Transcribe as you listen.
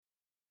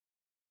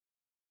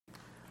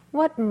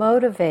What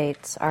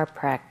motivates our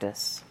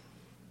practice?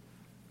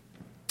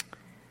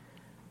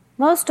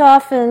 Most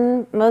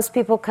often, most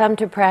people come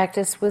to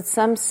practice with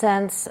some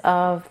sense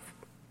of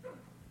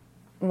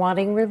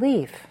wanting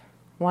relief,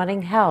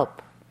 wanting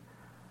help,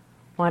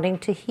 wanting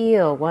to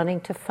heal,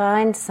 wanting to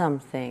find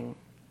something,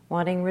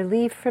 wanting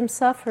relief from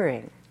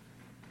suffering.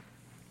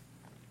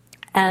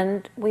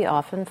 And we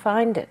often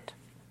find it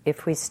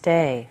if we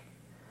stay.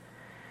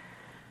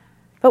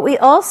 But we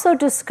also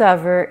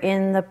discover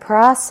in the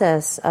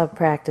process of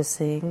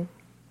practicing,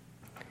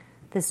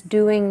 this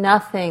doing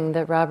nothing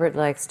that Robert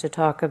likes to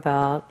talk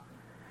about,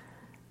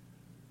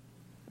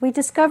 we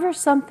discover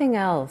something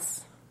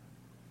else.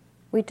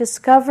 We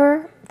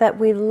discover that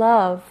we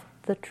love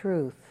the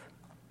truth.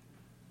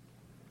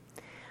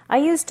 I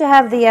used to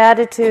have the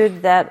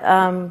attitude that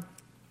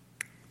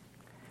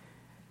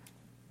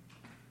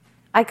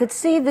I could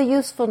see the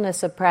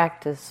usefulness of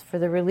practice for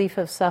the relief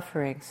of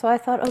suffering. So I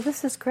thought, oh,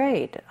 this is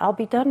great. I'll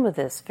be done with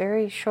this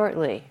very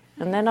shortly,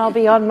 and then I'll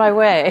be on my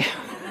way.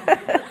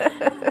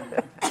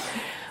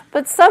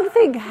 But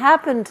something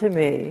happened to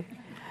me,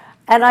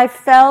 and I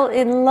fell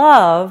in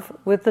love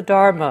with the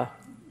Dharma.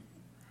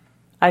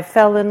 I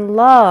fell in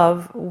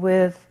love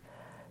with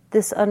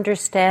this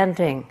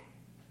understanding.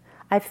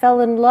 I fell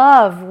in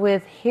love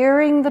with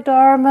hearing the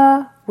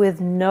Dharma,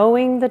 with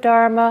knowing the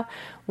Dharma,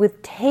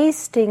 with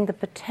tasting the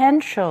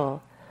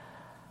potential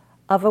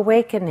of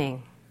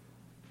awakening.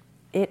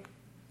 It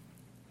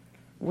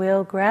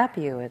will grab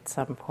you at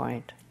some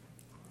point.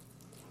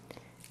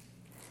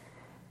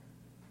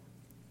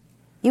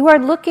 You are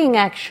looking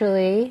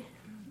actually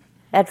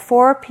at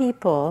 4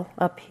 people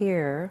up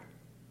here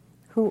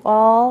who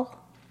all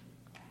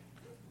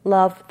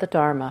love the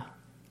Dharma.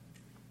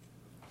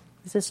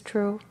 Is this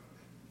true?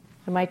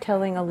 Am I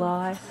telling a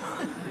lie?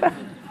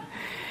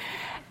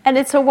 And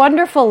it's a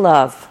wonderful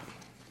love,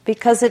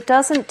 because it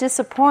doesn't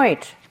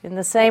disappoint in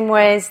the same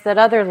ways that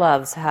other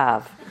loves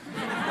have.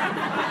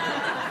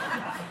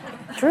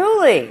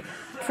 Truly,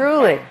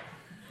 truly.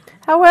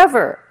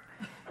 However,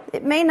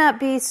 it may not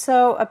be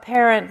so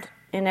apparent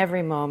in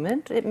every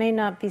moment. It may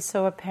not be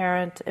so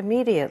apparent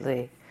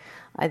immediately.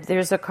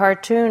 There's a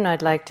cartoon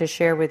I'd like to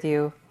share with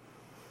you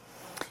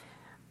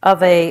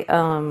of a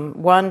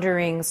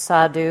wandering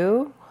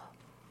sadhu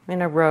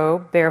in a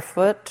robe,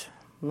 barefoot,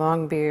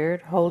 long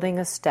beard, holding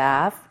a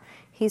staff.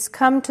 He's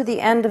come to the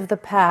end of the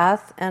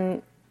path,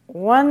 and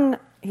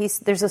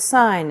there's a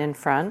sign in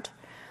front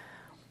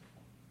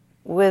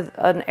with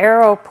an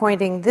arrow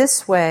pointing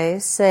this way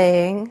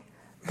saying,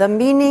 "The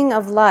meaning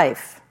of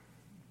life."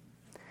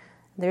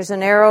 There's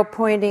an arrow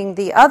pointing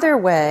the other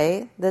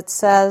way that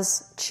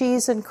says,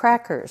 "Cheese and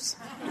crackers."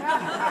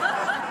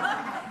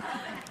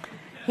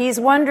 He's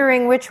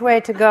wondering which way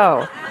to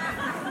go.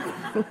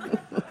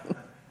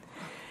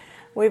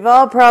 We've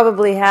all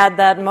probably had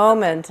that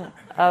moment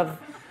of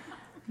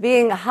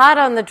being hot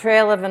on the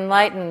trail of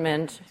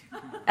enlightenment,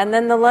 and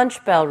then the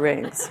lunch bell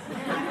rings.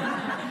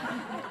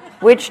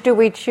 Which do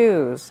we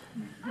choose?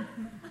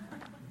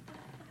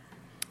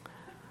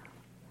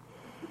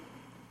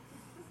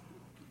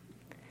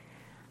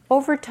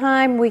 Over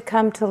time, we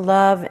come to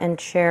love and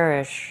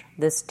cherish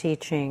this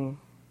teaching,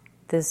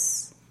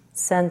 this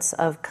sense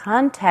of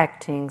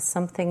contacting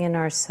something in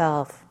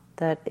ourself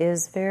that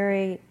is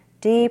very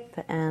deep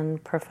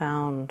and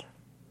profound.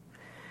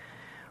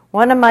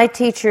 One of my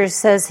teachers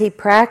says he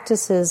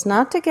practices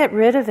not to get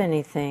rid of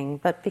anything,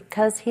 but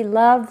because he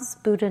loves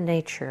Buddha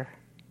nature.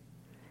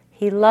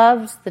 He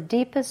loves the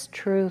deepest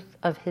truth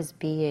of his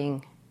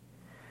being,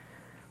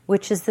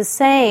 which is the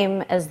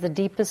same as the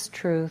deepest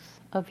truth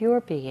of your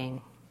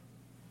being.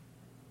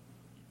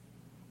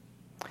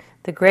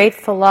 The great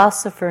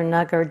philosopher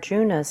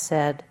Nagarjuna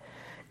said,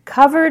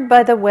 "Covered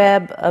by the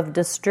web of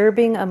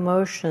disturbing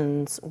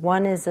emotions,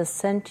 one is a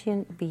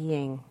sentient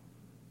being.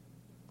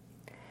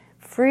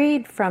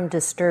 Freed from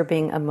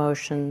disturbing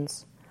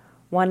emotions,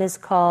 one is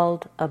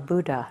called a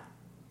Buddha."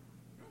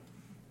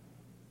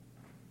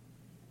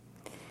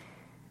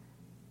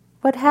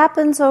 What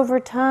happens over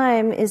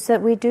time is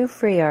that we do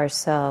free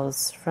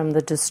ourselves from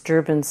the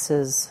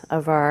disturbances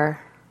of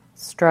our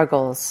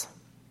struggles,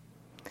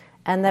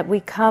 and that we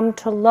come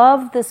to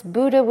love this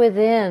Buddha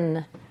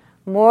within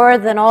more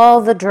than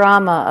all the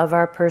drama of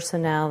our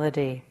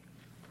personality.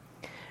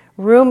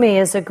 Rumi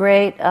is a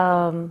great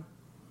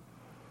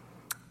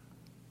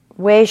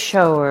way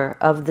shower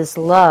of this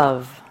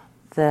love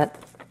that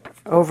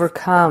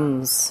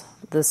overcomes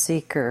the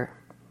seeker.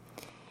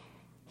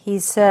 He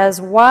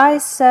says, "Why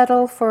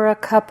settle for a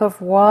cup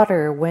of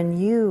water when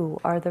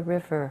you are the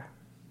river?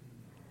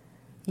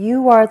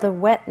 You are the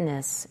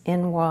wetness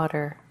in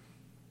water.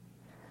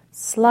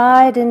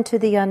 Slide into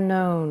the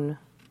unknown.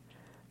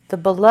 The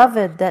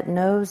beloved that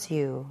knows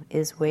you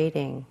is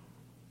waiting."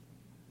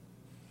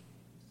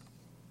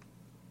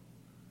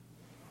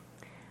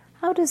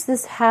 How does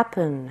this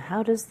happen?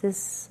 How does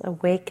this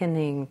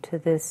awakening to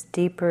this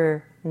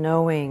deeper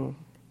knowing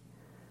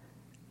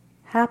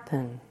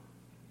happen?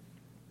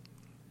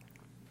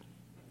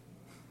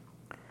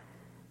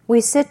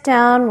 We sit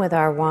down with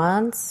our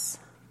wants,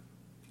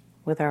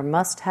 with our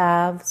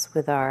must-haves,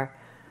 with our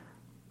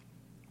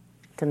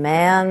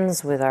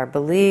demands, with our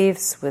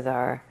beliefs, with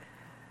our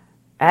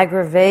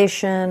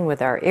aggravation,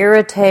 with our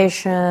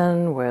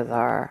irritation, with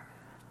our,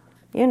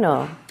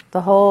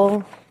 the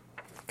whole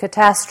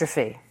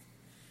catastrophe.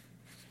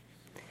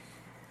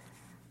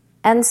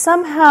 And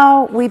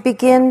somehow we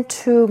begin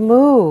to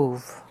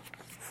move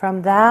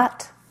from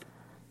that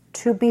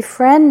to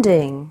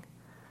befriending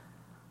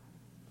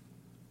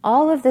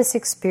all of this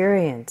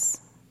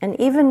experience, and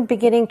even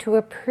beginning to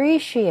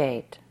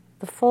appreciate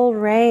the full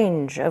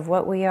range of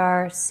what we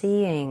are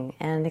seeing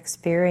and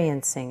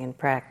experiencing in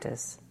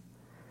practice.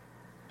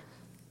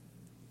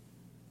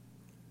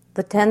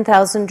 The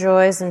 10,000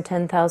 joys and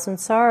 10,000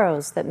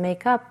 sorrows that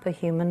make up a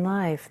human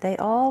life, they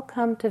all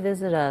come to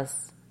visit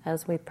us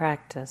as we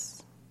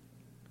practice.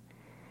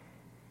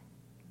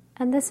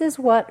 And this is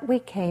what we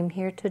came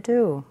here to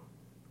do.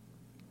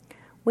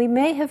 We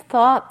may have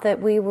thought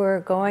that we were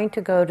going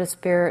to go to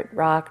Spirit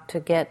Rock to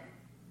get,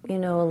 a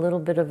little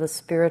bit of a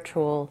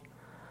spiritual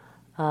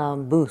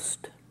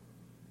boost.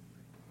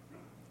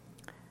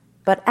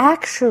 But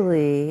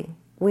actually,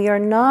 we are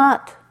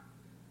not,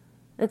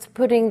 it's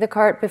putting the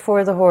cart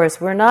before the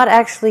horse. We're not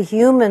actually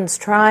humans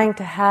trying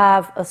to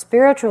have a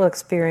spiritual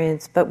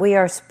experience, but we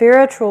are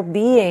spiritual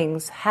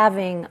beings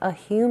having a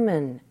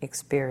human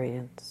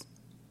experience.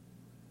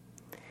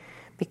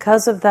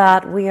 Because of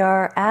that, we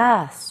are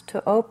asked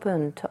to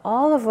open to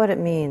all of what it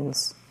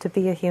means to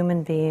be a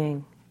human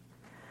being.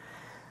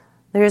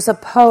 There's a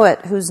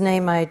poet whose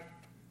name I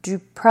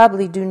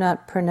probably do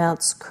not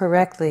pronounce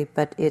correctly,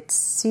 but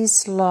it's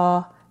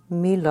Czeslaw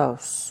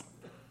Milosz.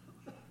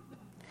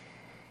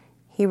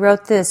 He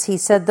wrote this. He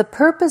said, "The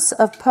purpose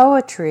of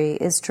poetry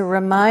is to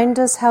remind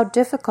us how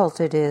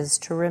difficult it is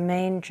to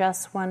remain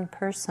just one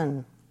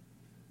person.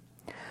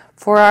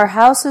 For our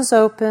house is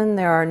open,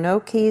 there are no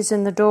keys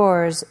in the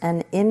doors,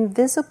 and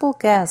invisible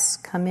guests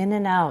come in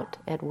and out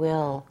at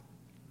will."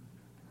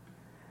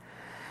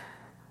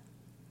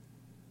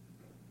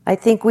 I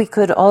think we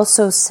could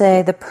also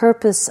say the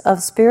purpose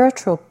of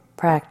spiritual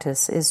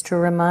practice is to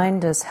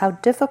remind us how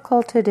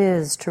difficult it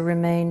is to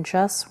remain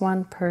just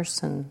one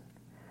person.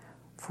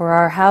 For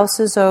our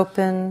house is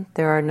open,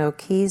 there are no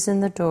keys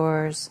in the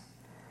doors,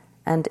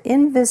 and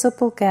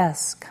invisible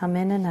guests come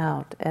in and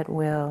out at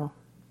will.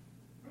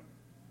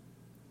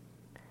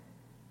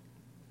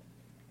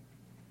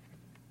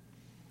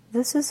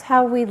 This is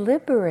how we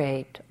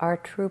liberate our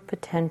true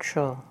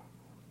potential,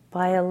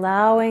 by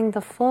allowing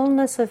the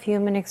fullness of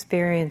human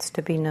experience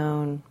to be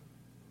known,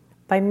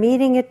 by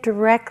meeting it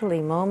directly,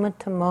 moment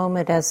to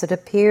moment, as it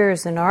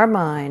appears in our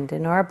mind,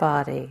 in our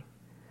body.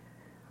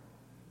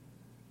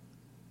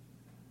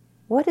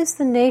 What is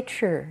the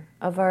nature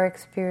of our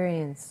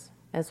experience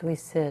as we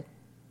sit?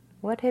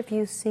 What have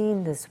you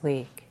seen this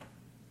week?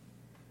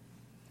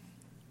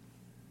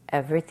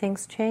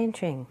 Everything's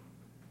changing.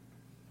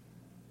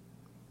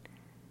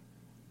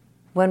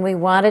 When we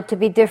want it to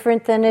be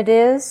different than it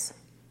is,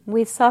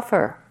 we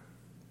suffer.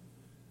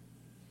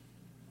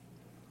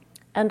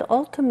 And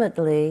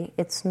ultimately,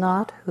 it's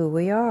not who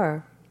we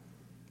are.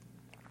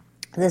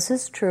 This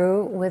is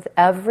true with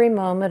every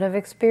moment of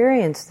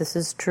experience. This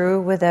is true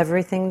with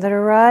everything that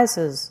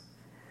arises.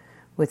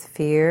 With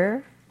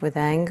fear, with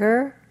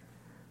anger,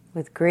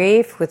 with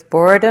grief, with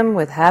boredom,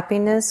 with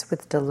happiness,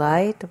 with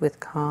delight, with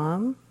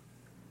calm.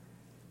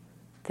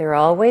 They're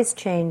always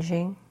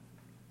changing.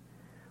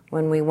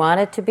 When we want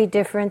it to be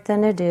different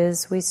than it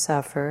is, we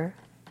suffer.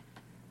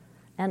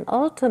 And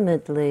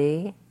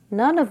ultimately,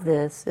 none of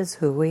this is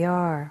who we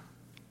are.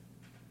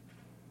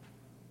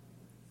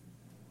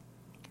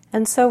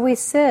 And so we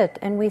sit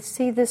and we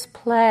see this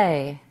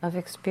play of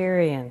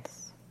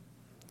experience.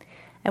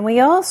 And we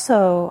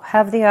also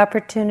have the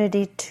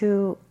opportunity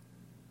to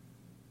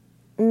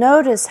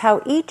notice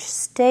how each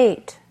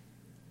state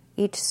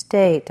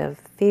of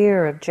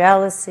fear, of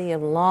jealousy,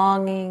 of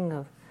longing,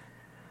 of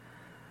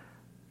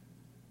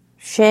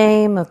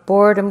shame, of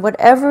boredom,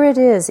 whatever it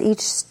is,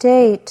 each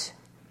state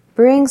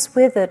brings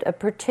with it a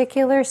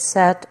particular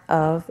set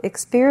of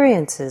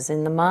experiences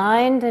in the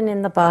mind and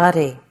in the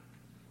body.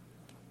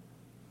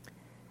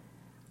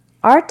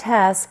 Our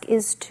task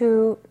is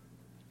to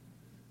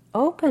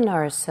open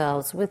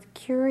ourselves with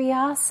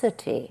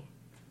curiosity,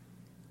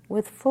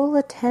 with full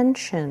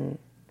attention,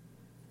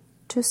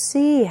 to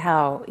see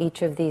how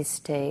each of these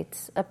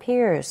states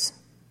appears.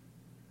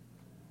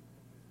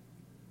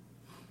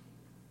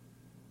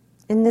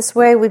 In this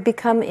way, we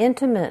become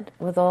intimate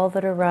with all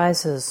that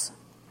arises.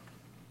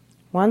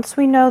 Once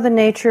we know the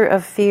nature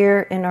of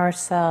fear in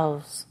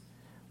ourselves,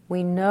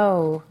 we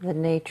know the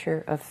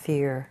nature of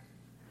fear.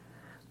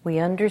 We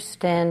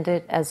understand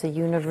it as a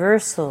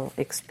universal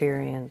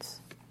experience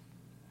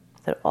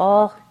that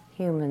all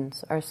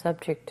humans are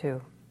subject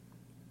to.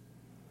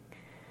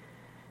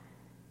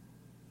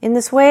 In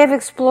this way of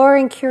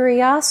exploring,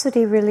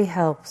 curiosity really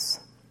helps.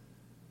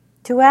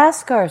 To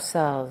ask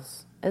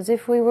ourselves, as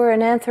if we were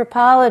an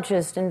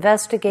anthropologist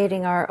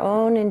investigating our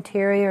own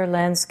interior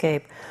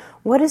landscape,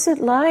 what is it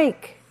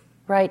like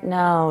right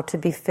now to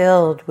be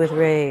filled with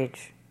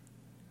rage?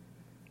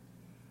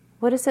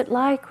 What is it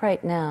like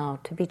right now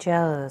to be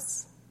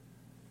jealous?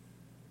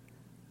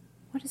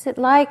 What is it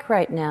like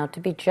right now to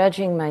be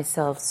judging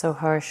myself so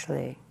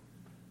harshly?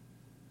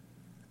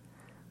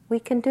 We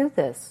can do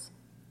this.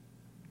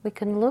 We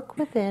can look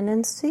within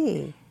and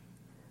see,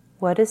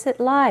 what is it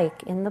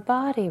like in the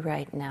body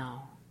right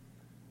now?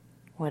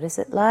 What is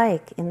it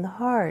like in the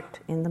heart,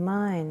 in the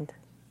mind?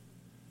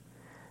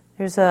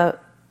 There's a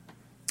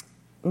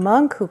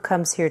monk who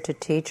comes here to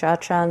teach,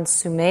 Ajahn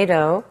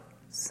Sumedho.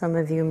 Some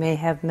of you may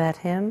have met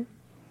him.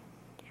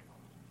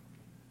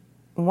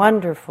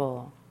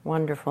 Wonderful,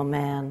 wonderful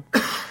man.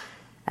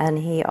 And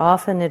he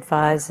often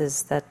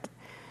advises that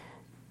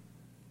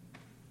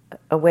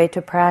a way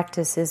to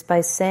practice is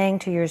by saying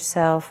to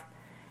yourself,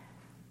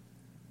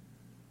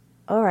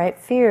 all right,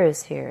 fear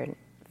is here.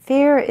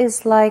 Fear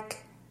is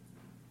like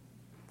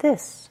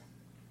this.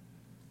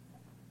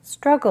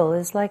 Struggle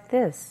is like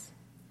this.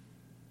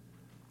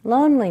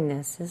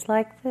 Loneliness is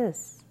like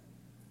this.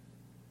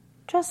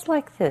 Just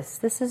like this.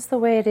 This is the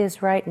way it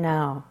is right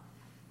now.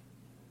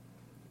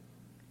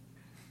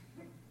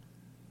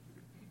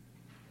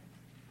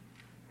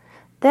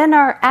 Then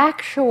our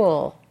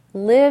actual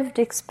lived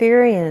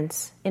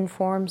experience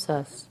informs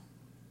us.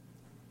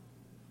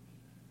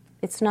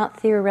 It's not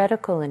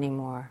theoretical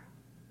anymore.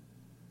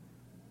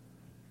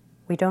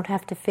 We don't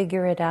have to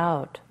figure it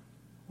out.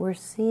 We're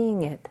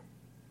seeing it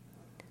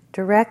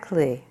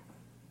directly.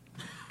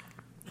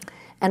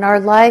 And our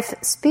life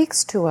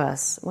speaks to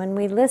us when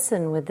we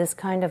listen with this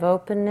kind of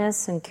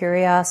openness and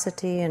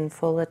curiosity and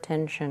full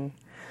attention.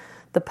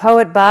 The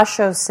poet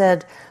Basho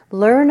said,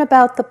 "Learn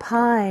about the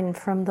pine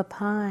from the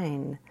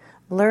pine.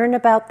 Learn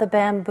about the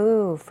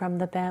bamboo from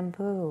the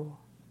bamboo."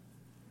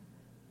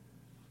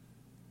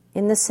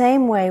 In the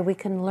same way, we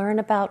can learn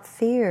about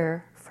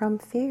fear from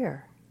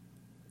fear.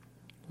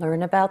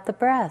 Learn about the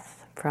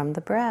breath from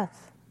the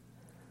breath.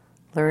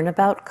 Learn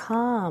about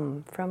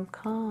calm from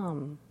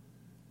calm.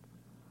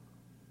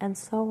 And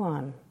so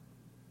on.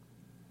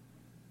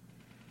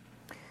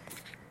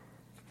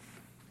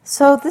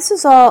 So this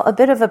is all a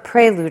bit of a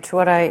prelude to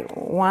what I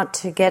want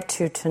to get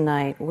to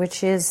tonight,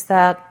 which is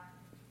that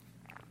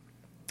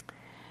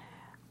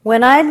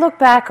when I look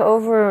back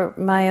over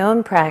my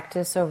own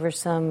practice over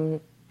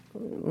some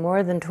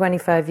more than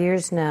 25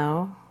 years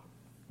now,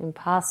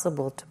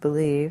 impossible to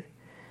believe,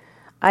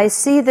 I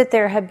see that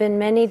there have been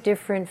many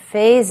different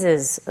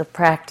phases of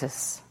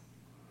practice.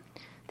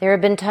 There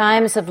have been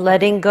times of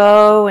letting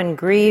go and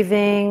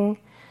grieving,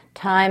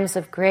 times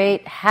of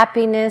great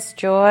happiness,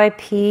 joy,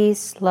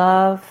 peace,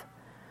 love,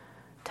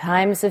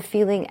 times of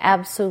feeling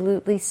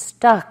absolutely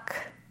stuck,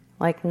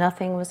 like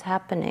nothing was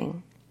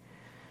happening,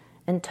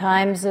 and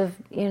times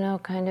of,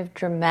 kind of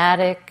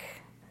dramatic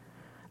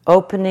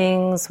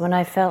openings when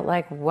I felt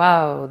like,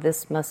 wow,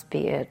 this must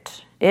be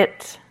it.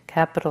 It,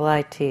 capital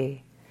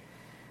I-T.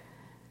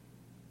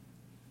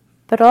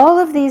 But all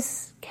of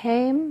these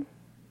came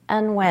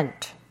and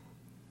went,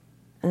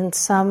 and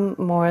some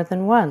more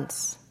than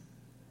once.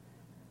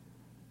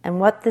 And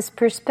what this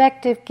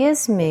perspective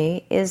gives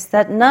me is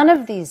that none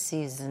of these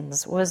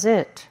seasons was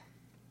it.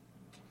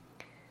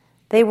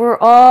 They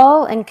were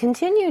all and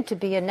continue to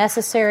be a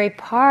necessary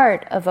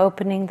part of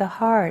opening the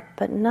heart,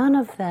 but none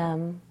of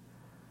them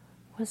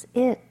was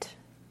it.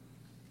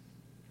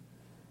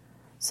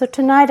 So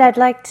tonight I'd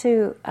like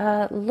to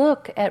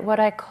look at what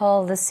I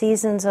call the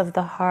seasons of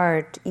the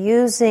heart,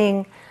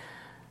 using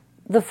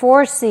the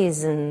 4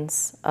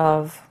 seasons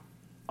of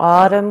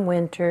autumn,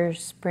 winter,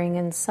 spring,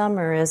 and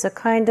summer as a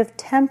kind of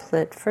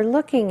template for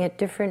looking at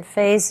different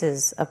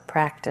phases of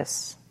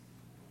practice.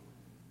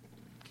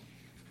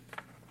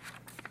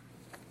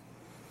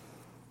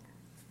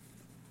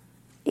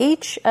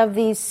 Each of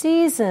these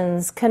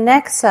seasons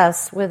connects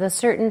us with a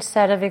certain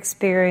set of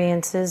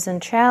experiences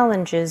and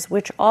challenges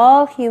which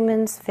all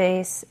humans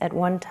face at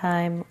one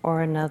time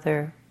or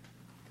another.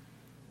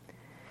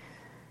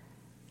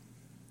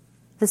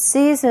 The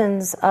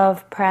seasons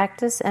of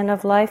practice and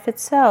of life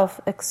itself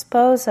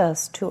expose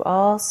us to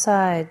all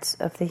sides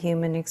of the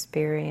human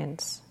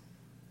experience.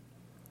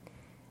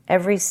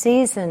 Every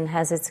season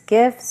has its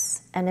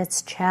gifts and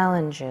its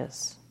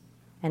challenges.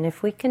 And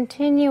if we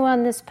continue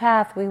on this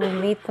path, we will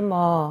meet them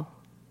all.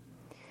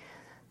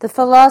 The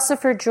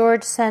philosopher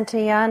George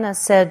Santayana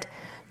said,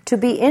 "To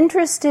be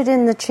interested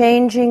in the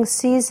changing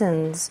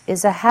seasons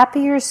is a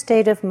happier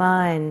state of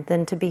mind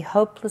than to be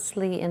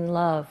hopelessly in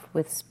love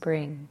with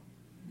spring."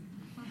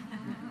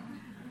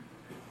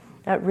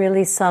 That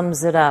really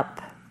sums it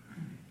up.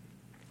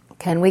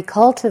 Can we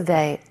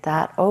cultivate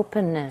that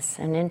openness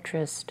and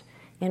interest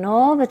in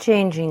all the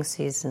changing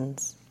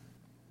seasons?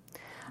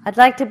 I'd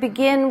like to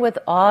begin with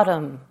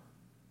autumn.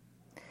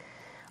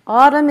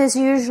 Autumn is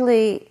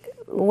usually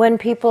when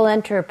people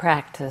enter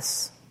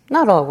practice.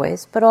 Not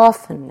always, but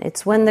often.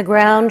 It's when the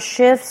ground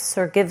shifts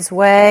or gives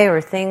way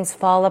or things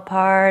fall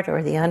apart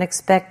or the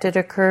unexpected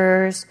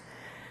occurs,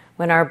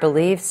 when our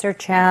beliefs are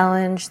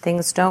challenged,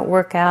 things don't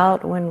work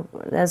out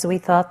as we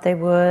thought they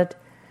would.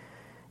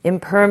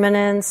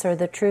 Impermanence or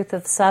the truth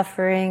of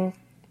suffering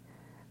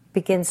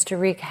begins to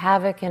wreak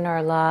havoc in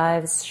our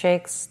lives,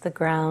 shakes the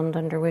ground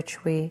under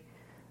which we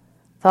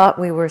thought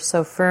we were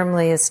so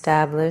firmly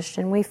established,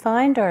 and we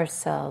find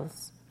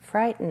ourselves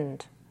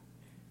frightened,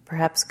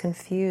 perhaps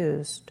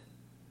confused.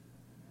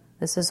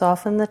 This is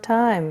often the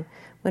time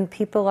when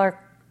people are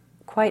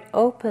quite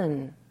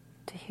open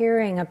to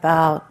hearing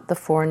about the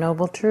Four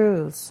Noble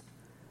Truths,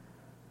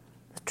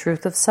 the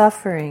truth of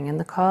suffering and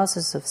the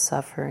causes of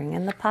suffering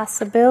and the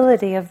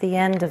possibility of the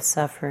end of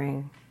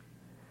suffering.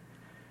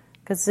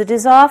 Because it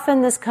is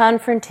often this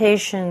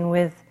confrontation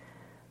with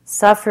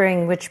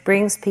suffering which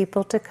brings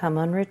people to come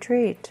on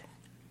retreat,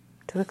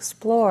 to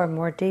explore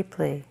more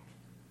deeply.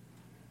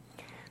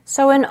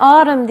 So in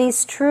autumn,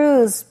 these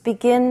truths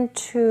begin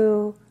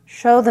to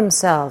show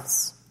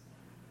themselves,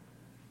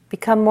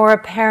 become more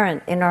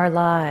apparent in our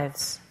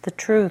lives, the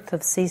truth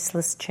of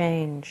ceaseless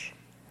change.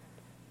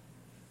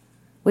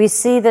 We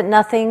see that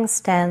nothing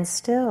stands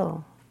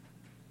still,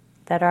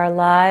 that our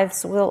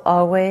lives will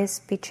always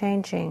be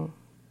changing,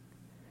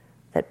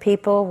 that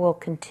people will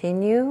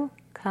continue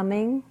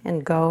coming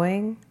and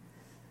going,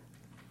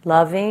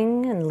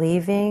 loving and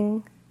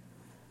leaving,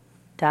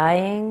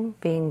 dying,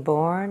 being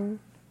born,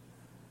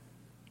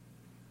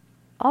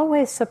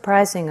 always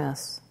surprising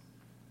us.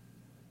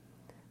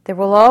 There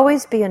will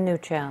always be a new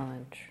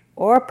challenge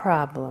or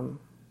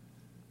problem,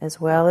 as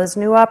well as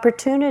new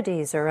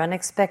opportunities or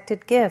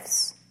unexpected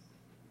gifts.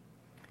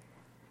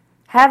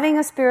 Having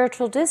a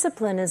spiritual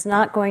discipline is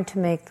not going to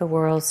make the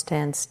world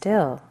stand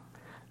still,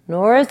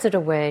 nor is it a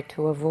way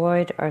to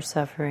avoid our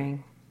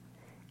suffering.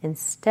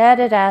 Instead,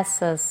 it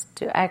asks us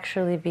to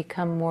actually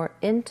become more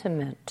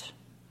intimate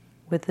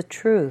with the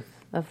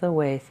truth of the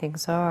way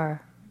things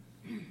are.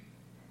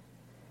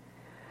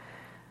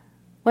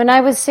 When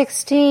I was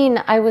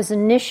 16, I was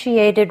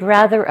initiated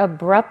rather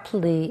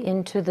abruptly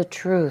into the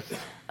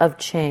truth of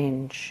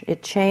change.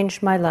 It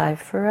changed my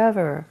life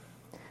forever.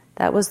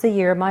 That was the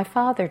year my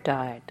father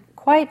died,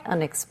 quite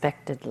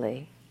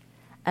unexpectedly.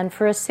 And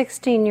for a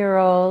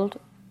 16-year-old,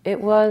 it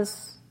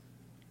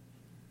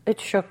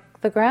shook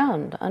the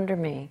ground under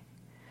me.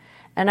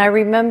 And I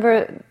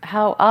remember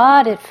how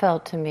odd it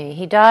felt to me.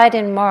 He died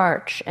in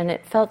March, and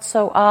it felt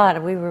so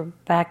odd. We were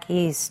back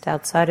east,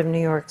 outside of New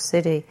York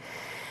City.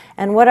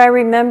 And what I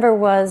remember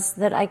was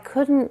that I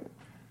couldn't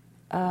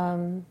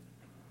come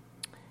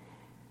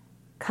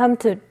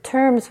to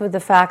terms with the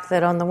fact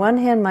that on the one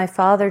hand my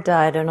father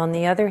died, and on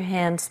the other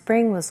hand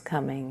spring was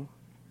coming.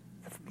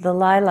 The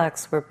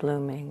lilacs were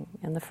blooming,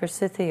 and the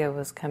forsythia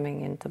was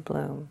coming into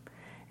bloom.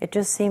 It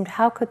just seemed,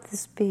 how could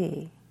this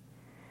be?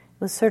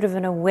 It was sort of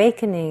an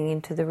awakening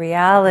into the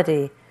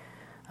reality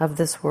of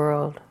this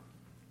world.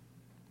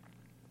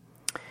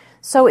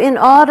 So in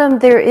autumn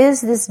there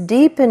is this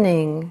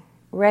deepening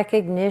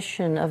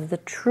recognition of the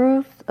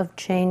truth of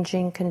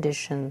changing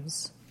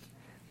conditions.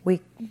 We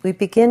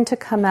begin to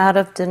come out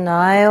of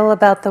denial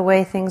about the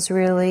way things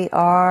really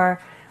are.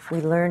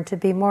 We learn to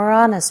be more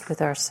honest with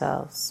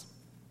ourselves.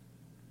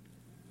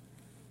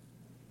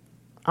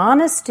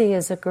 Honesty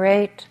is a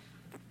great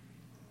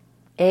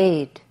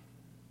aid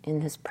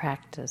in this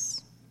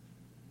practice.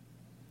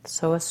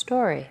 So a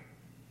story.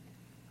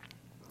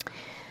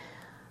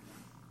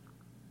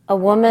 A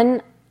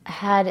woman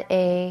had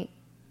a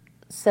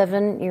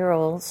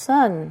 7-year-old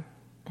son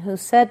who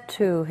said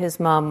to his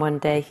mom one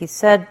day, he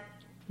said,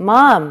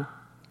 "Mom,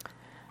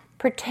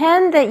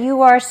 pretend that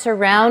you are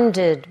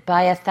surrounded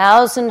by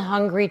 1,000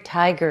 hungry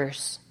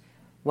tigers.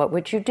 What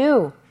would you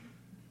do?"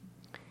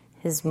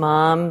 His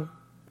mom,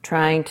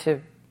 trying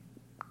to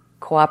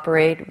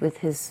cooperate with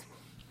his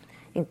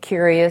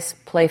incurious,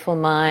 playful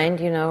mind,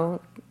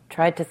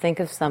 tried to think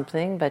of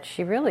something, but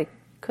she really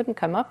couldn't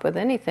come up with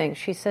anything.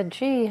 She said,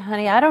 "Gee,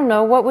 honey, I don't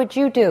know. What would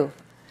you do?"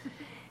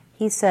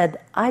 He said,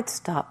 "I'd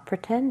stop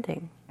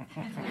pretending."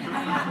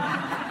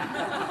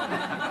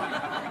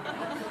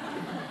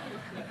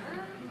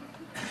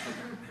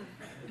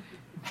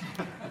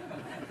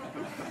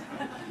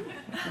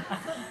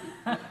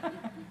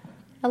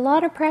 A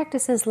lot of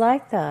practices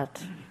like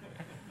that.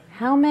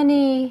 How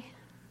many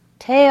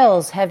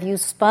tales have you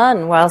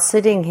spun while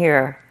sitting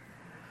here,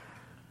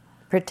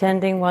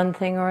 pretending one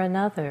thing or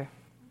another?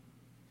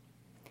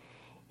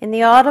 In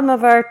the autumn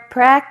of our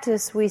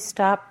practice, we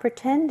stop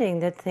pretending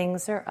that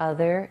things are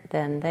other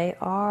than they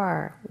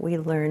are. We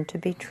learn to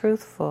be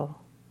truthful.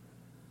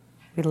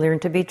 We learn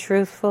to be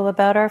truthful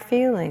about our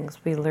feelings.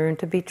 We learn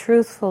to be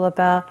truthful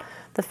about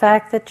the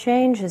fact that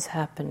change is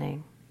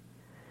happening.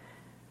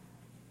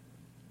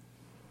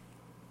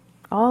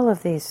 All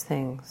of these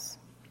things.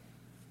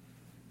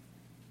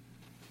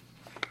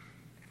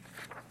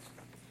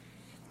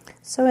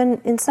 So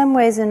in some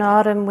ways in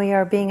autumn we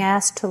are being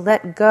asked to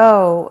let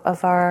go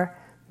of our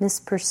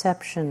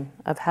misperception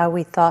of how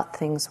we thought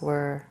things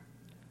were.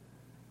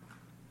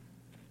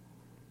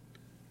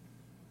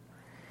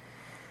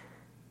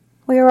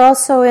 We are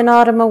also in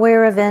autumn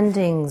aware of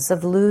endings,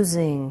 of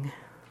losing,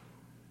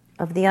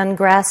 of the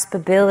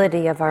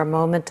ungraspability of our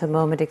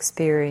moment-to-moment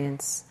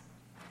experience.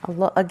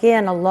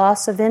 Again, a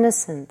loss of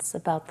innocence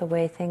about the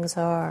way things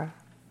are.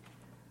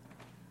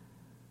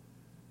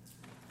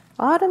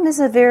 Autumn is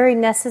a very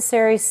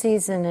necessary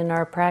season in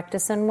our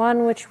practice, and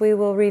one which we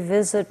will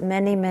revisit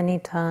many, many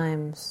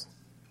times.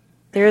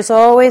 There is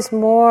always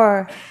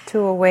more to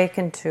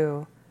awaken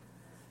to,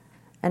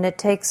 And it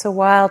takes a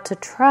while to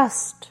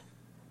trust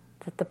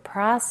that the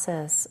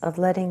process of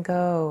letting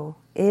go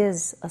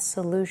is a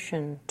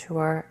solution to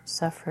our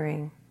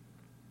suffering.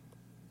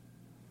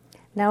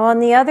 Now, on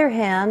the other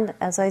hand,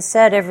 as I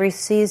said, every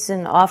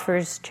season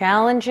offers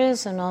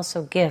challenges and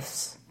also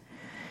gifts.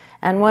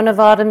 And one of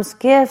autumn's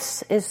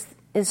gifts is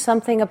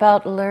something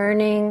about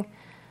learning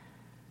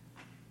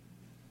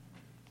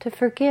to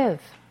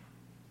forgive.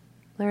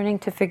 Learning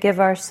to forgive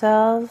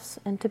ourselves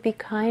and to be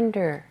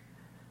kinder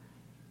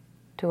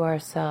to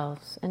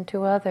ourselves and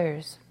to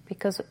others.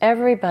 Because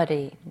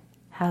everybody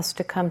has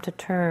to come to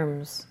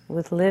terms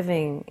with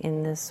living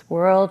in this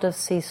world of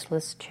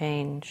ceaseless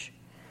change.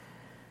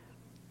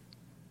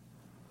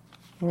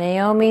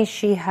 Naomi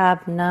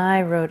Shihab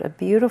Nye wrote a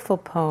beautiful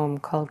poem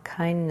called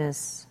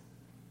Kindness.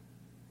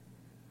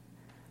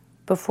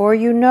 Before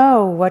you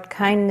know what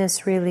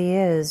kindness really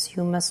is,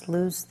 you must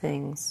lose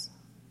things.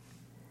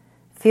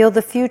 Feel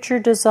the future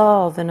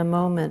dissolve in a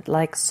moment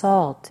like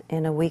salt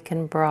in a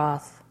weakened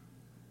broth.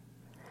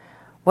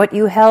 What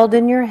you held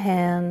in your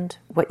hand,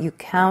 what you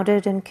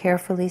counted and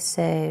carefully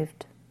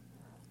saved,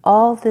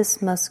 all this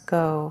must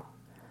go,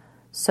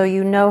 so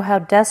you know how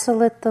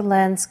desolate the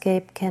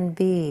landscape can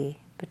be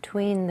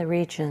between the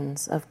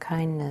regions of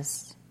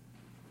kindness.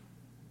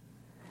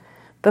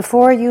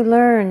 Before you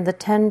learn the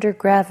tender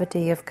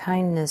gravity of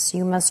kindness,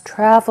 you must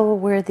travel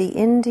where the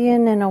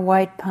Indian in a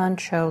white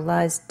poncho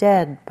lies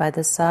dead by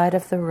the side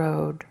of the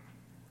road.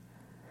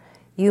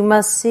 You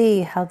must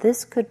see how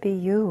this could be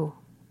you,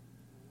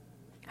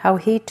 how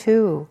he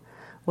too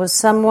was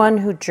someone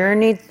who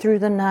journeyed through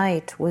the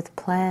night with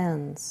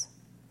plans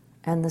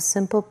and the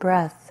simple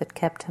breath that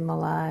kept him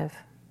alive.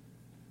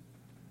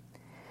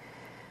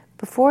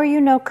 Before you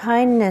know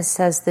kindness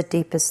as the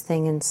deepest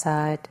thing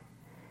inside,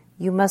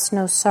 you must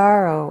know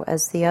sorrow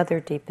as the other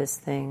deepest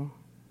thing.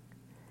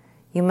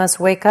 You must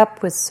wake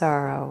up with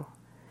sorrow.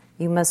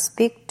 You must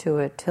speak to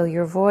it till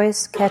your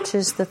voice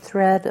catches the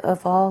thread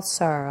of all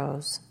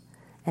sorrows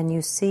and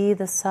you see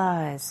the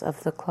size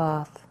of the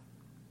cloth.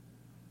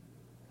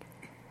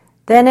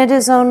 Then it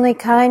is only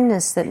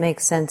kindness that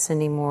makes sense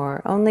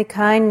anymore, only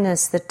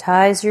kindness that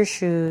ties your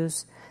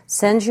shoes,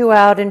 sends you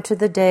out into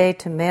the day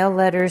to mail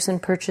letters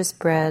and purchase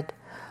bread,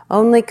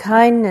 only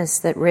kindness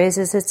that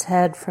raises its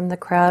head from the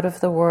crowd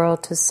of the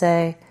world to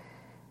say,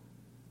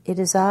 "It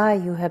is I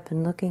you have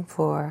been looking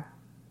for,"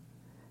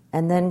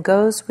 and then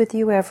goes with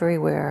you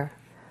everywhere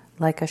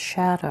like a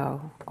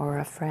shadow or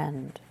a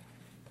friend.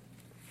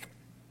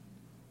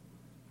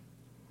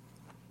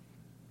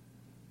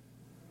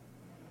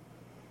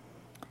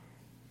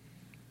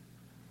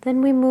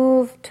 Then we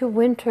move to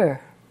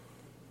winter.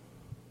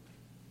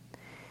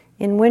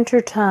 In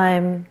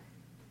wintertime,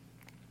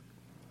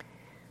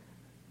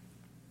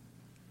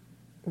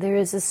 there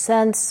is a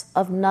sense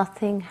of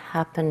nothing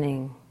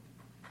happening.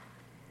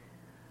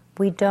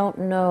 We don't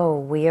know.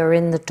 We are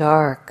in the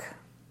dark.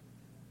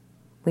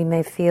 We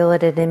may feel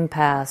at an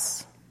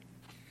impasse.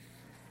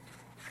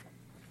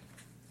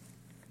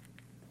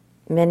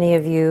 Many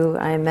of you,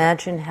 I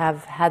imagine,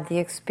 have had the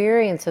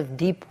experience of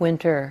deep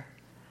winter.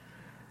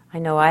 I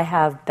know I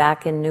have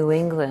back in New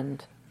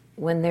England,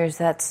 when there's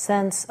that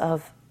sense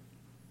of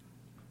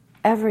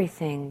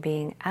everything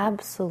being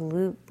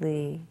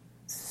absolutely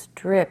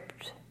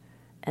stripped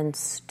and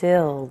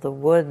still. The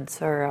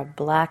woods are a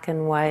black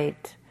and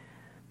white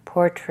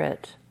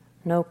portrait,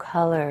 no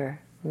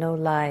color, no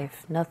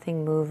life,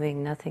 nothing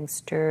moving, nothing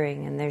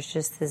stirring, and there's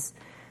just this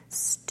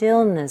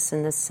stillness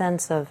and the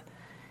sense of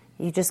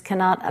you just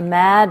cannot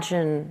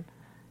imagine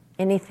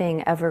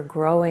anything ever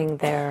growing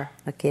there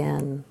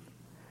again.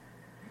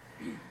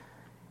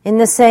 In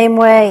the same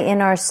way,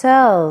 in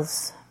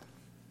ourselves,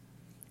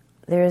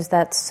 there is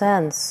that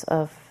sense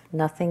of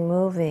nothing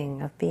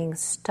moving, of being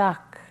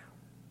stuck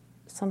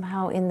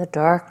somehow in the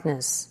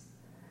darkness.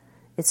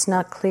 It's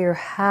not clear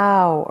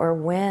how or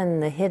when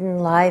the hidden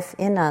life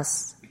in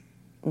us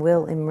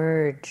will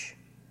emerge.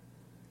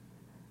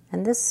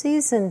 And this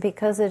season,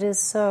 because it is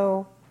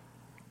so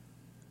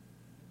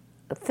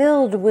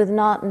filled with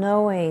not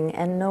knowing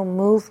and no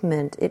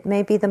movement, it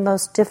may be the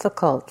most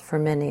difficult for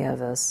many of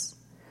us.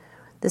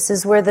 This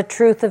is where the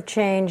truth of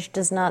change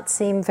does not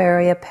seem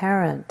very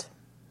apparent.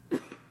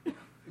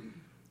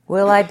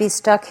 Will I be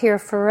stuck here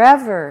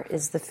forever,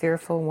 is the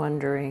fearful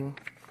wondering.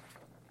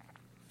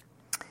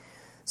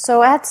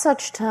 So at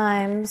such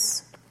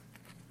times,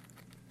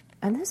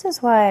 and this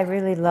is why I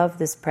really love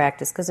this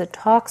practice, because it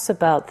talks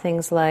about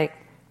things like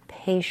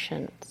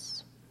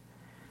patience.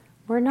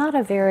 We're not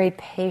a very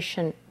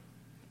patient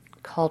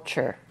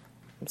culture.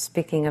 I'm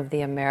speaking of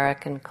the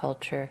American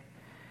culture.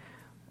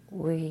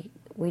 We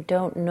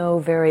don't know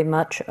very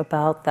much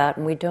about that,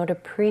 and we don't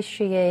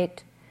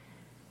appreciate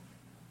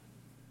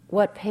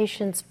what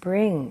patience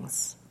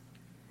brings.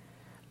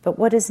 But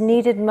what is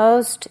needed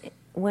most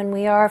when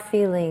we are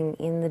feeling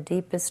in the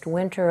deepest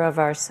winter of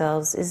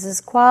ourselves is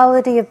this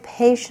quality of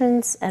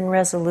patience and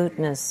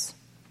resoluteness.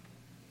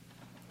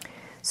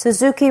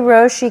 Suzuki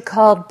Roshi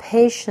called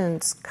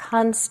patience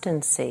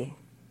constancy,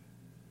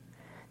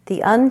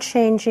 the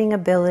unchanging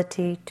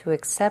ability to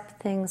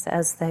accept things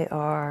as they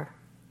are.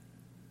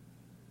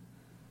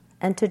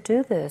 and to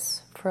do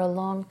this for a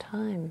long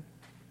time.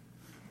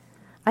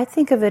 I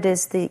think of it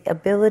as the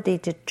ability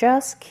to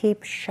just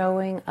keep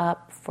showing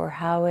up for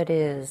how it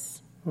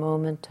is,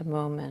 moment to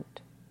moment.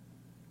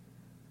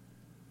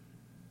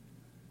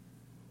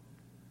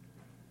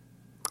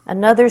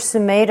 Another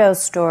Sumedho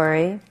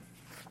story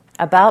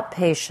about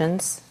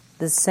patience.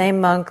 The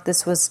same monk,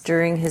 this was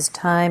during his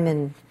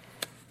time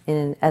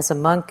as a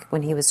monk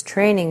when he was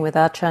training with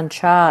Ajahn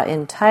Chah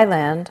in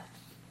Thailand.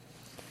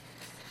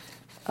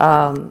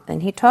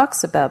 And he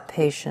talks about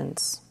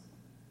patience.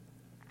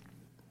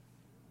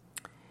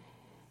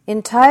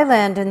 In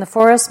Thailand, in the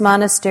forest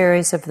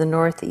monasteries of the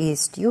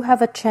northeast, you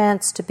have a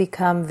chance to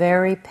become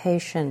very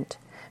patient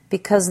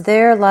because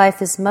there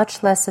life is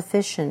much less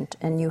efficient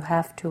and you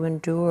have to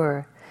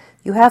endure.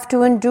 You have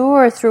to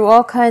endure through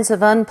all kinds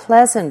of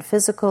unpleasant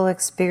physical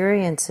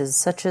experiences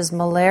such as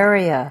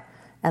malaria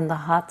and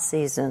the hot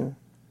season.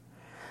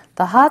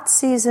 The hot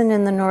season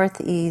in the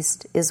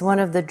Northeast is one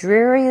of the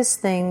dreariest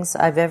things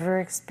I've ever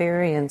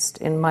experienced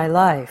in my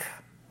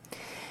life.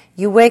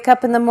 You wake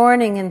up in the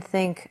morning and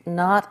think,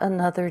 not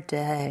another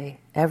day.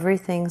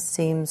 Everything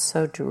seems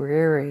so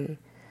dreary.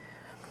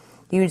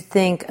 You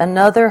think,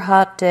 another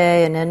hot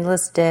day, an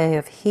endless day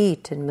of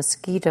heat and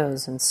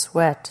mosquitoes and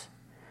sweat.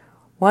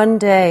 One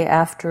day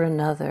after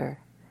another.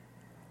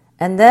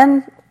 And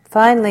then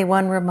finally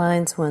one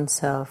reminds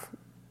oneself,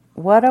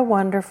 what a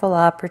wonderful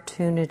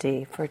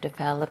opportunity for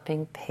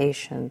developing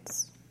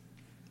patience.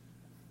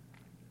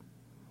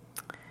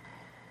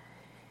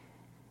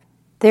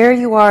 There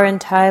you are in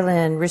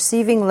Thailand,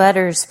 receiving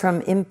letters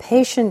from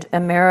impatient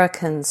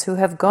Americans who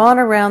have gone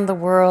around the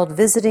world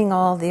visiting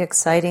all the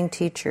exciting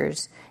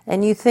teachers,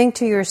 and you think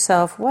to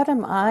yourself, what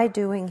am I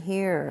doing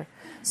here?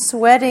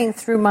 Sweating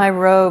through my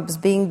robes,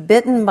 being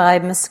bitten by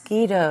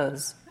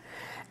mosquitoes.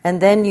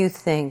 And then you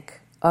think,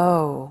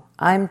 oh,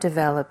 I'm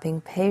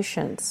developing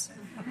patience.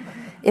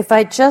 If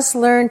I just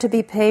learn to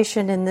be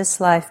patient in this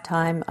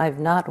lifetime, I've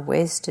not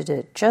wasted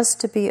it.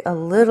 Just to be a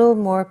little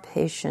more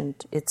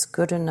patient, it's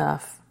good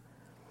enough.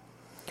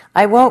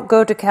 I won't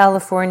go to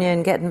California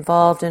and get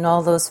involved in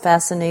all those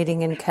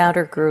fascinating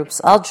encounter groups.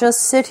 I'll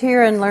just sit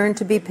here and learn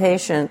to be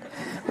patient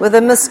with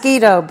a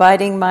mosquito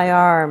biting my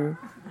arm.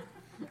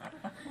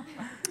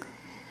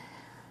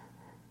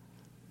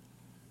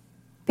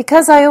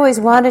 Because I always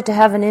wanted to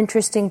have an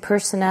interesting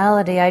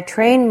personality, I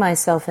trained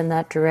myself in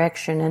that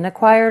direction and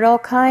acquired all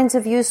kinds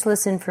of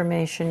useless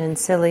information and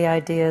silly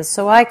ideas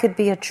so I could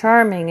be a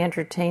charming,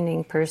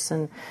 entertaining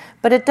person.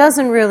 But it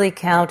doesn't really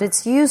count.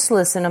 It's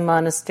useless in a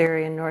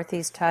monastery in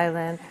northeast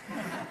Thailand.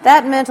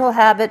 That mental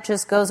habit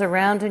just goes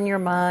around in your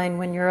mind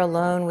when you're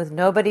alone with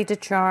nobody to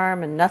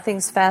charm and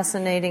nothing's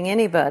fascinating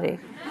anybody.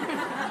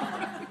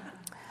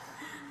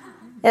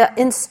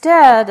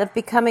 Instead of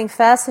becoming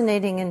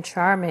fascinating and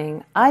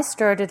charming, I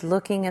started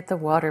looking at the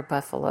water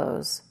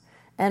buffaloes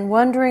and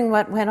wondering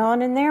what went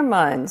on in their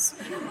minds.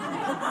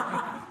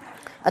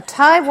 A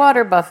Thai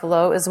water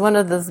buffalo is one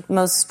of the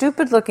most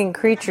stupid-looking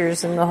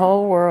creatures in the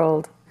whole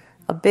world,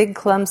 a big,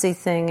 clumsy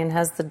thing, and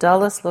has the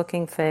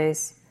dullest-looking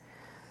face.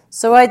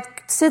 So I'd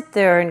sit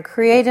there and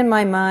create in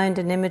my mind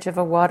an image of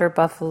a water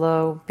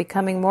buffalo,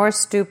 becoming more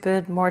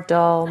stupid, more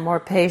dull,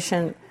 more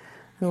patient,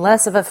 and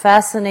less of a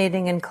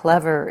fascinating and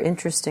clever,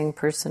 interesting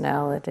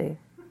personality.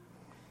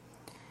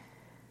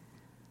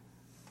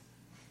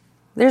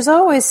 There's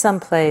always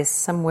some place,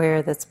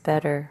 somewhere that's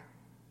better.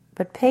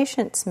 But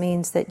patience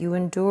means that you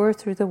endure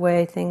through the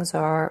way things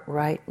are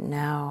right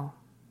now.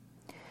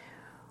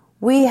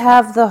 We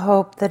have the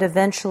hope that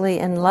eventually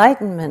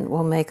enlightenment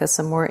will make us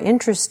a more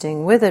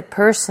interesting, with it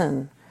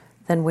person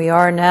than we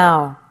are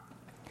now.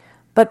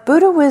 But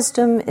Buddha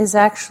wisdom is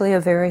actually a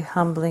very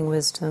humbling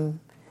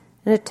wisdom.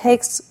 And it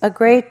takes a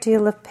great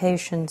deal of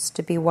patience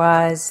to be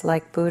wise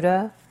like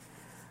Buddha.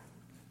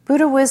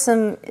 Buddha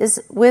wisdom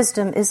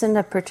isn't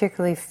a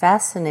particularly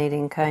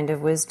fascinating kind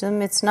of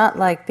wisdom. It's not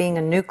like being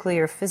a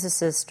nuclear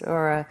physicist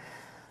or a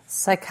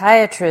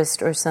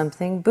psychiatrist or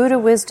something. Buddha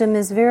wisdom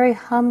is very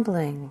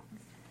humbling.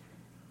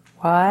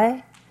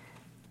 Why?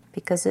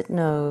 Because it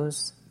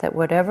knows that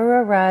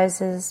whatever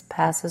arises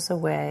passes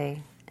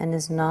away and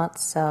is not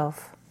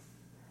self.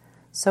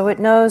 So it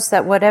knows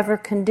that whatever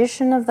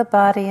condition of the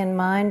body and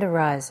mind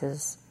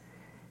arises,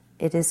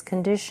 it is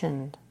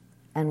conditioned,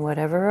 and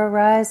whatever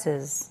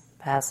arises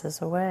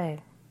passes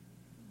away.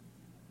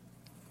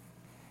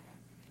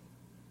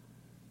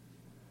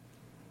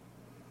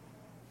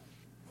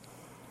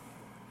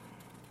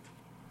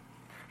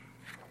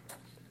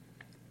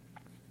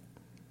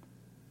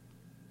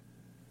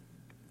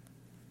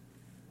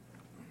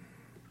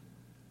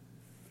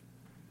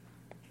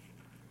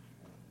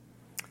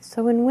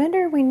 So in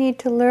winter, we need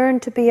to learn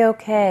to be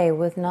okay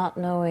with not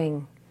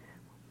knowing,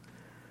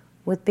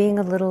 with being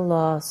a little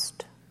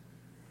lost.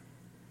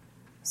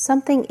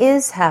 Something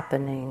is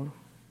happening,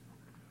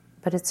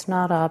 but it's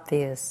not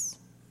obvious.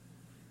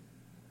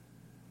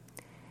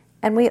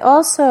 And we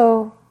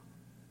also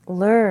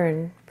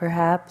learn,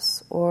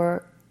 perhaps,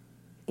 or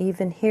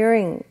even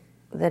hearing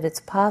that it's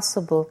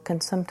possible can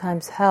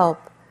sometimes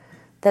help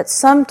that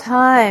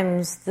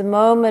sometimes the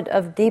moment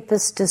of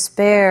deepest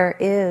despair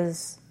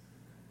is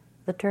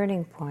the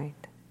turning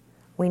point.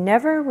 We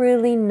never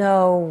really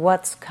know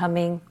what's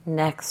coming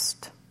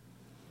next.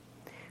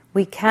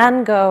 We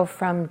can go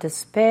from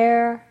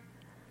despair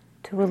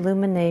to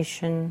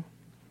illumination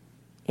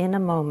in a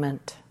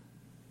moment.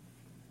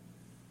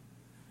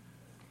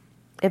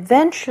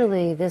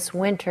 Eventually, this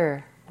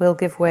winter will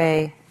give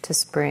way to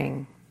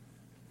spring.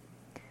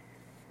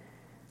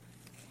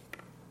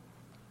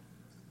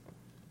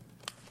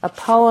 A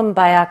poem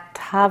by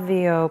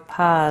Octavio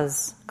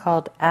Paz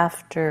called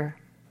After.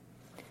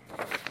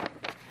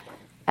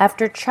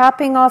 After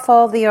chopping off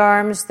all the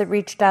arms that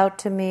reached out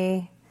to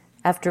me,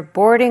 after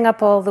boarding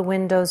up all the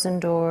windows and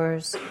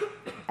doors,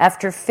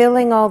 after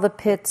filling all the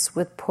pits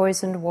with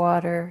poisoned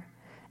water,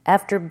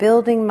 after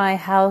building my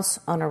house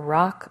on a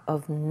rock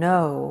of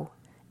no,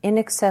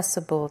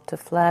 inaccessible to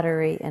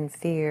flattery and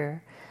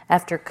fear,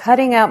 after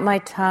cutting out my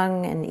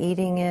tongue and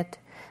eating it,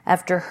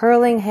 after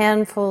hurling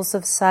handfuls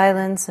of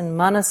silence and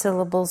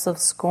monosyllables of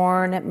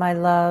scorn at my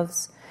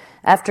loves,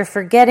 after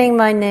forgetting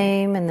my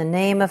name and the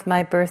name of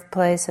my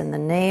birthplace and the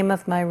name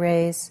of my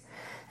race,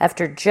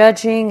 after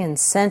judging and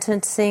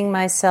sentencing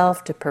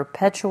myself to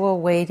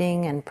perpetual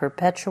waiting and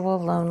perpetual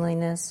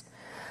loneliness,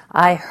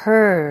 I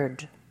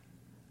heard,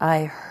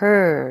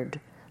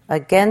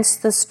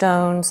 against the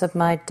stones of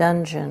my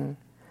dungeon,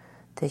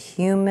 the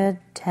humid,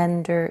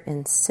 tender,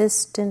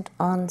 insistent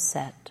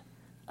onset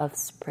of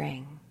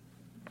spring.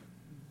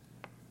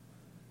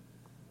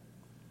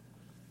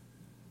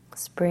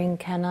 Spring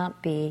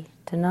cannot be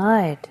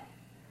denied.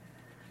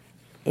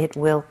 It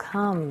will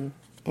come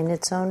in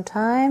its own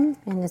time,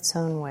 in its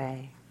own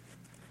way.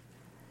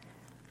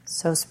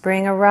 So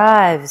spring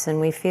arrives and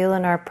we feel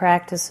in our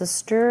practice a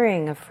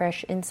stirring of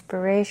fresh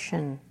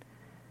inspiration,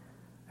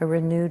 a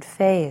renewed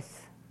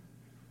faith.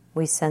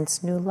 We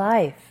sense new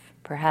life,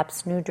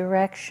 perhaps new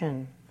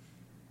direction.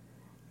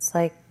 It's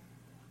like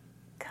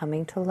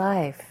coming to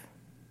life.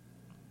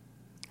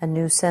 A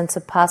new sense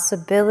of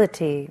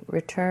possibility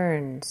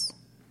returns.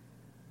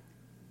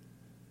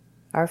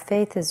 Our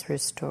faith is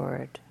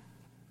restored.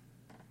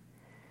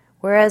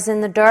 Whereas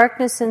in the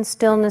darkness and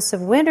stillness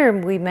of winter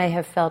we may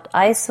have felt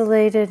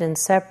isolated and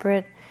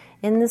separate,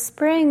 in the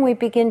spring we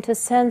begin to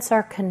sense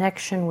our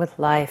connection with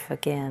life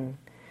again,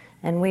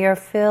 and we are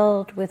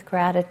filled with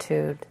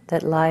gratitude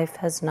that life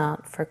has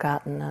not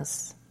forgotten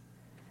us.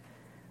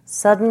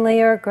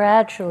 Suddenly or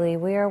gradually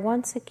we are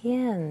once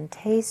again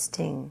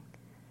tasting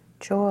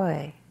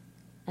joy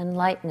and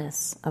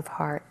lightness of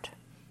heart.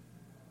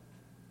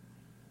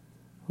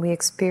 We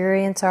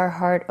experience our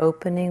heart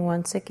opening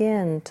once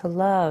again to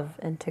love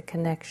and to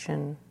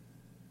connection.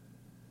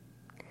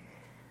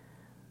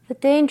 The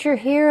danger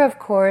here, of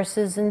course,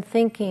 is in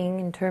thinking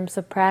in terms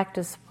of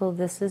practice, well,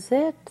 this is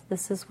it.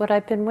 This is what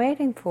I've been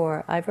waiting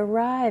for. I've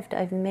arrived.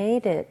 I've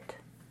made it.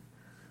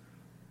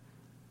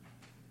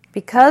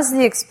 Because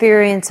the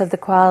experience of the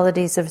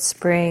qualities of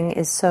spring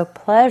is so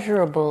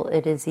pleasurable,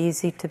 it is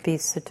easy to be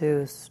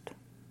seduced.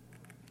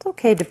 It's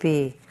okay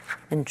to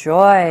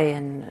enjoy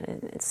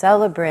and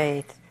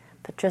celebrate,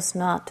 but just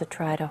not to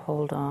try to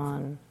hold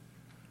on.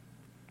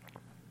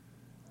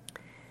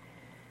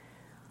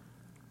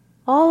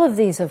 All of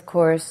these, of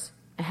course,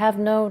 have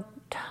no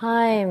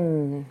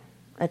time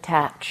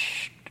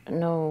attached,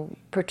 no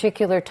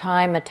particular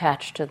time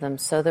attached to them,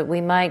 so that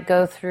we might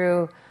go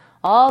through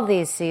all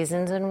these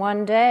seasons in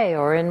one day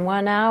or in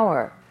 1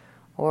 hour,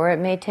 or it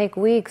may take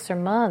weeks or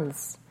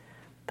months,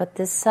 but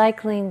this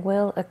cycling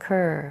will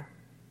occur.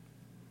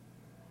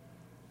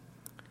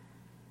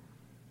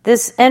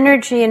 This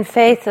energy and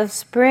faith of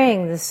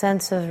spring, the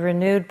sense of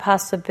renewed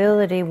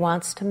possibility,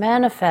 wants to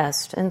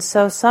manifest. And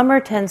so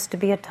summer tends to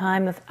be a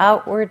time of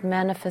outward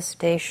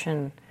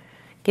manifestation,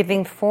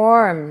 giving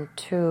form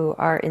to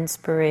our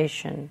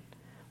inspiration,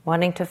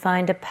 wanting to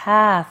find a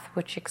path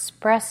which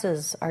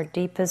expresses our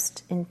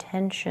deepest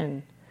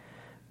intention,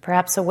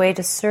 perhaps a way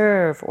to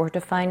serve or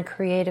to find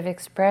creative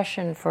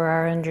expression for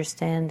our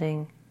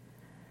understanding.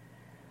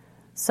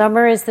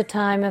 Summer is the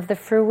time of the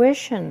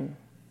fruition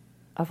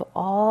of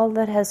all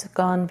that has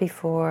gone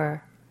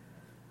before.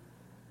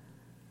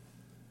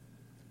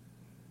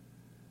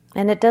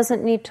 And it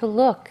doesn't need to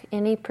look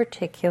any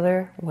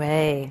particular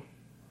way.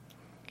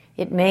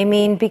 It may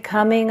mean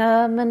becoming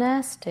a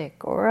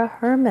monastic or a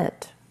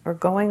hermit or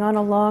going on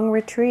a long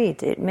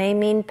retreat. It may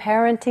mean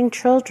parenting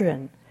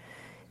children.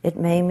 It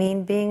may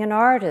mean being an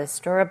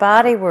artist or a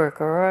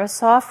bodyworker or a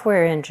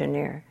software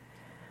engineer.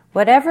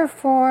 Whatever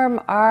form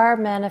our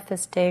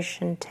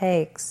manifestation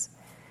takes,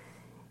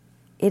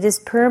 it is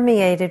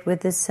permeated with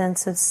this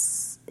sense of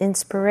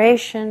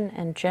inspiration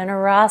and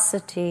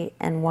generosity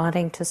and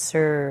wanting to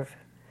serve.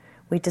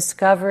 We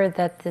discover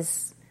that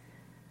this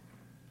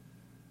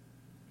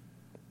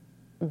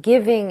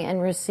giving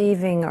and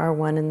receiving are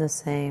one and the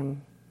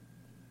same.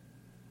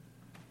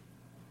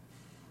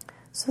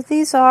 So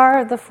these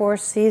are the 4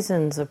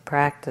 seasons of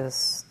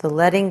practice: the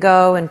letting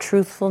go and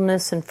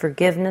truthfulness and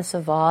forgiveness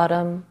of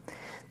autumn,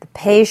 the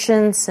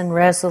patience and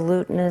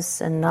resoluteness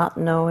and not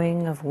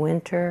knowing of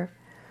winter,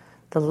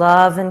 the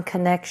love and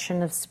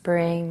connection of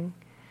spring,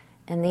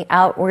 and the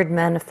outward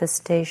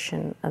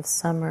manifestation of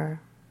summer.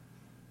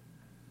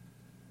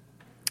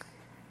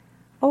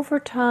 Over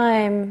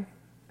time,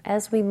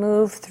 as we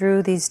move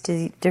through these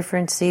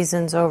different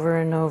seasons over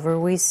and over,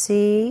 we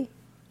see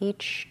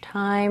each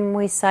time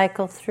we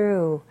cycle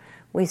through,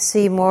 we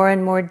see more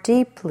and more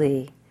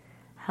deeply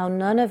how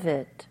none of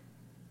it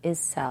is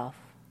self.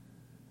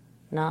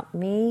 Not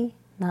me,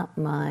 not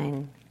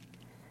mine.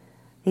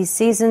 These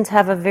seasons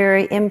have a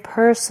very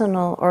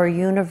impersonal or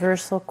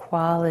universal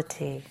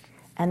quality,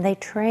 and they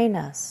train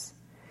us.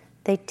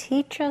 They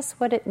teach us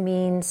what it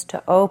means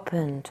to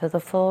open to the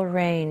full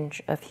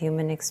range of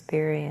human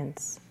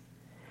experience.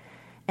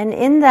 And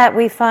in that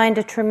we find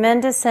a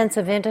tremendous sense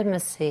of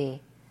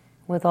intimacy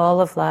with all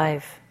of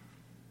life.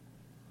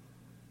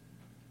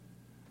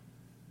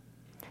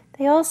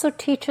 They also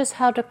teach us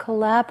how to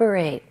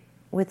collaborate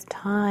with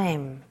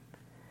time.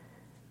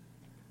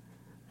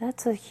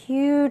 That's a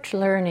huge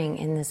learning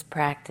in this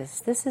practice.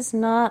 This is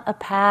not a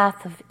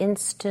path of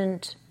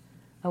instant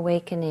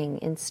awakening,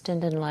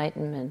 instant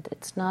enlightenment.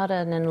 It's not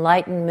an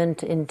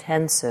enlightenment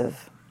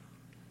intensive,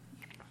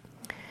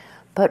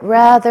 but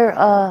rather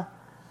a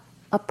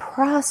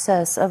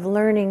process of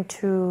learning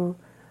to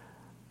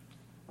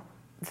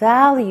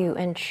value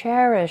and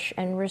cherish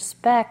and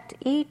respect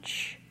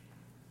each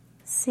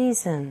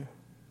season,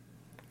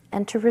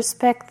 and to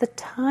respect the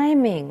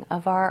timing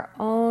of our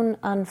own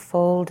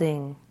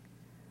unfolding.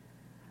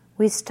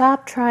 We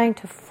stop trying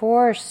to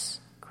force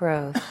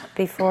growth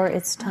before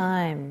its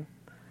time,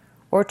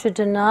 or to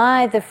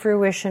deny the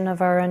fruition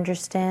of our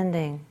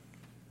understanding.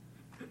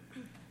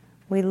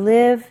 We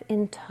live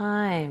in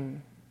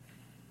time,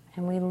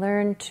 and we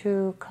learn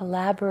to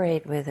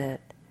collaborate with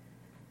it,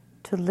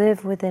 to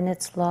live within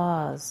its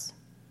laws,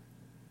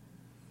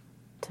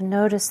 to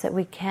notice that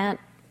we can't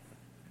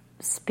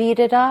speed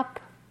it up,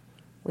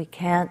 we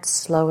can't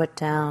slow it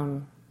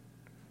down.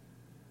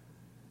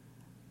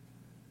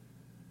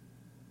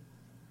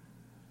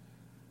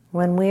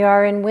 When we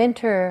are in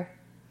winter,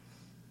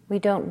 we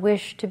don't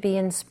wish to be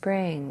in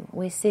spring.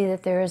 We see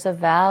that there is a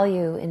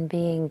value in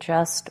being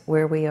just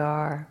where we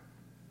are.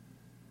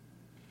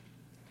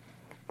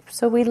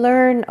 So we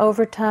learn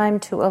over time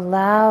to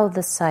allow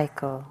the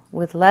cycle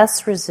with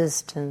less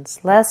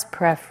resistance, less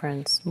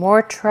preference,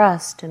 more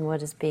trust in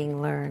what is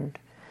being learned.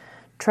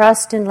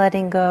 Trust in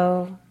letting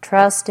go,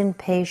 trust in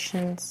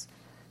patience,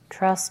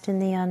 trust in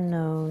the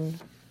unknown.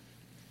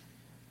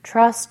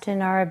 Trust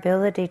in our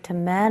ability to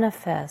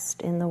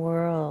manifest in the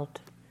world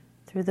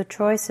through the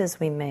choices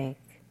we make,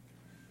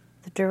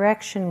 the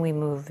direction we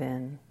move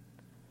in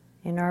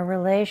our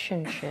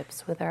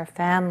relationships with our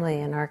family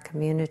and our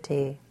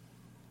community.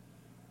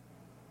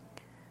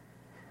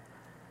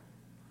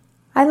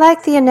 I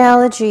like the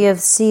analogy of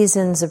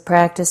seasons of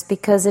practice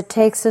because it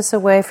takes us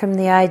away from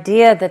the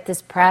idea that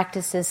this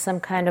practice is some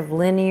kind of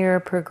linear,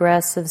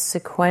 progressive,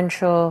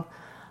 sequential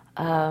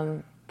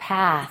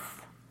path.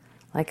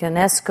 Like an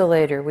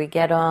escalator, we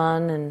get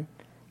on and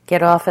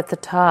get off at the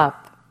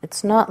top.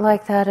 It's not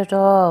like that at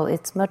all.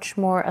 It's much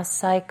more a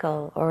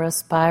cycle or a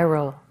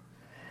spiral.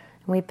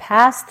 And we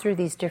pass through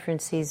these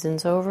different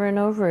seasons over and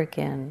over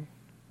again.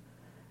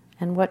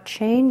 And what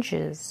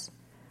changes,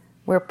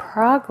 where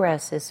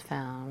progress is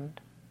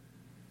found,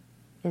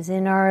 is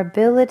in our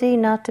ability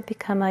not to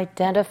become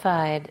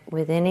identified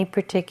with any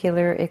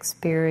particular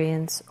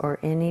experience or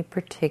any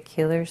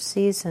particular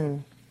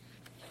season.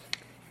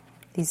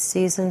 These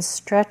seasons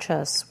stretch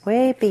us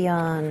way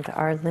beyond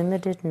our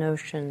limited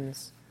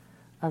notions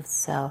of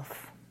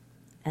self,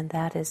 and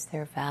that is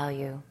their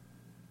value.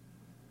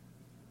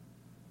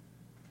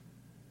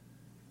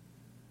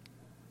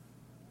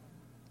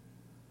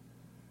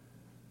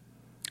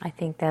 I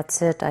think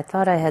that's it. I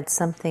thought I had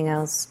something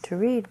else to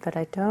read, but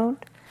I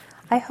don't.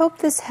 I hope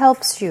this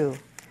helps you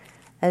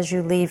as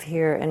you leave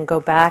here and go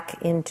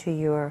back into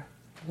your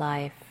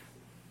life.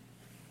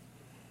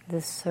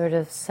 This sort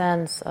of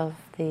sense of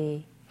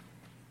the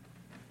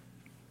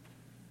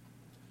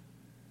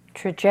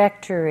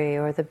trajectory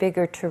or the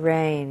bigger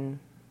terrain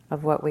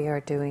of what we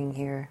are doing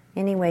here.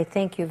 Anyway,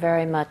 thank you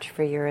very much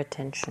for your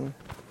attention.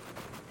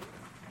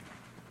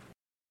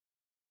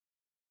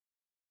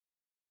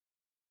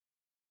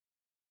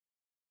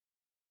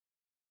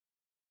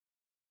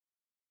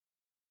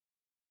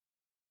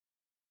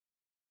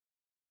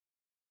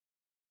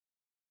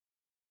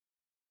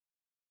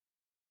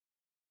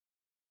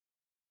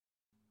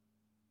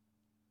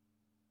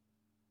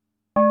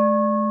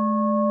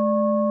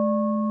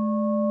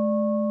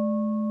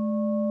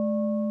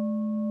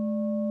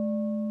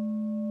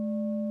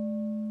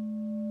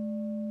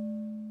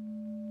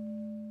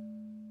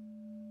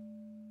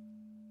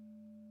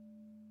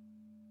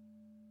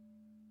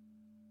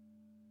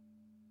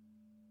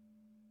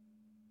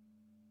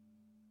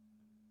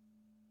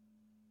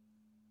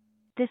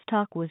 This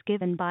talk was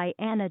given by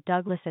Anna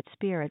Douglas at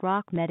Spirit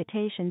Rock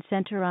Meditation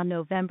Center on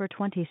November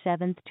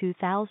 27,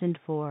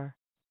 2004.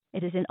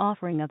 It is an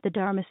offering of the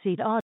Dharma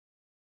Seed Audio.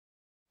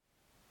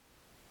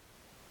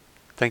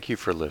 Thank you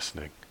for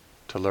listening.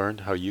 To learn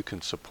how you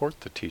can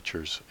support the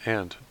teachers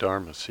and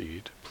Dharma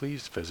Seed,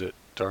 please visit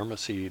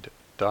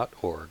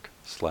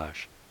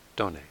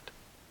dharmaseed.org/donate.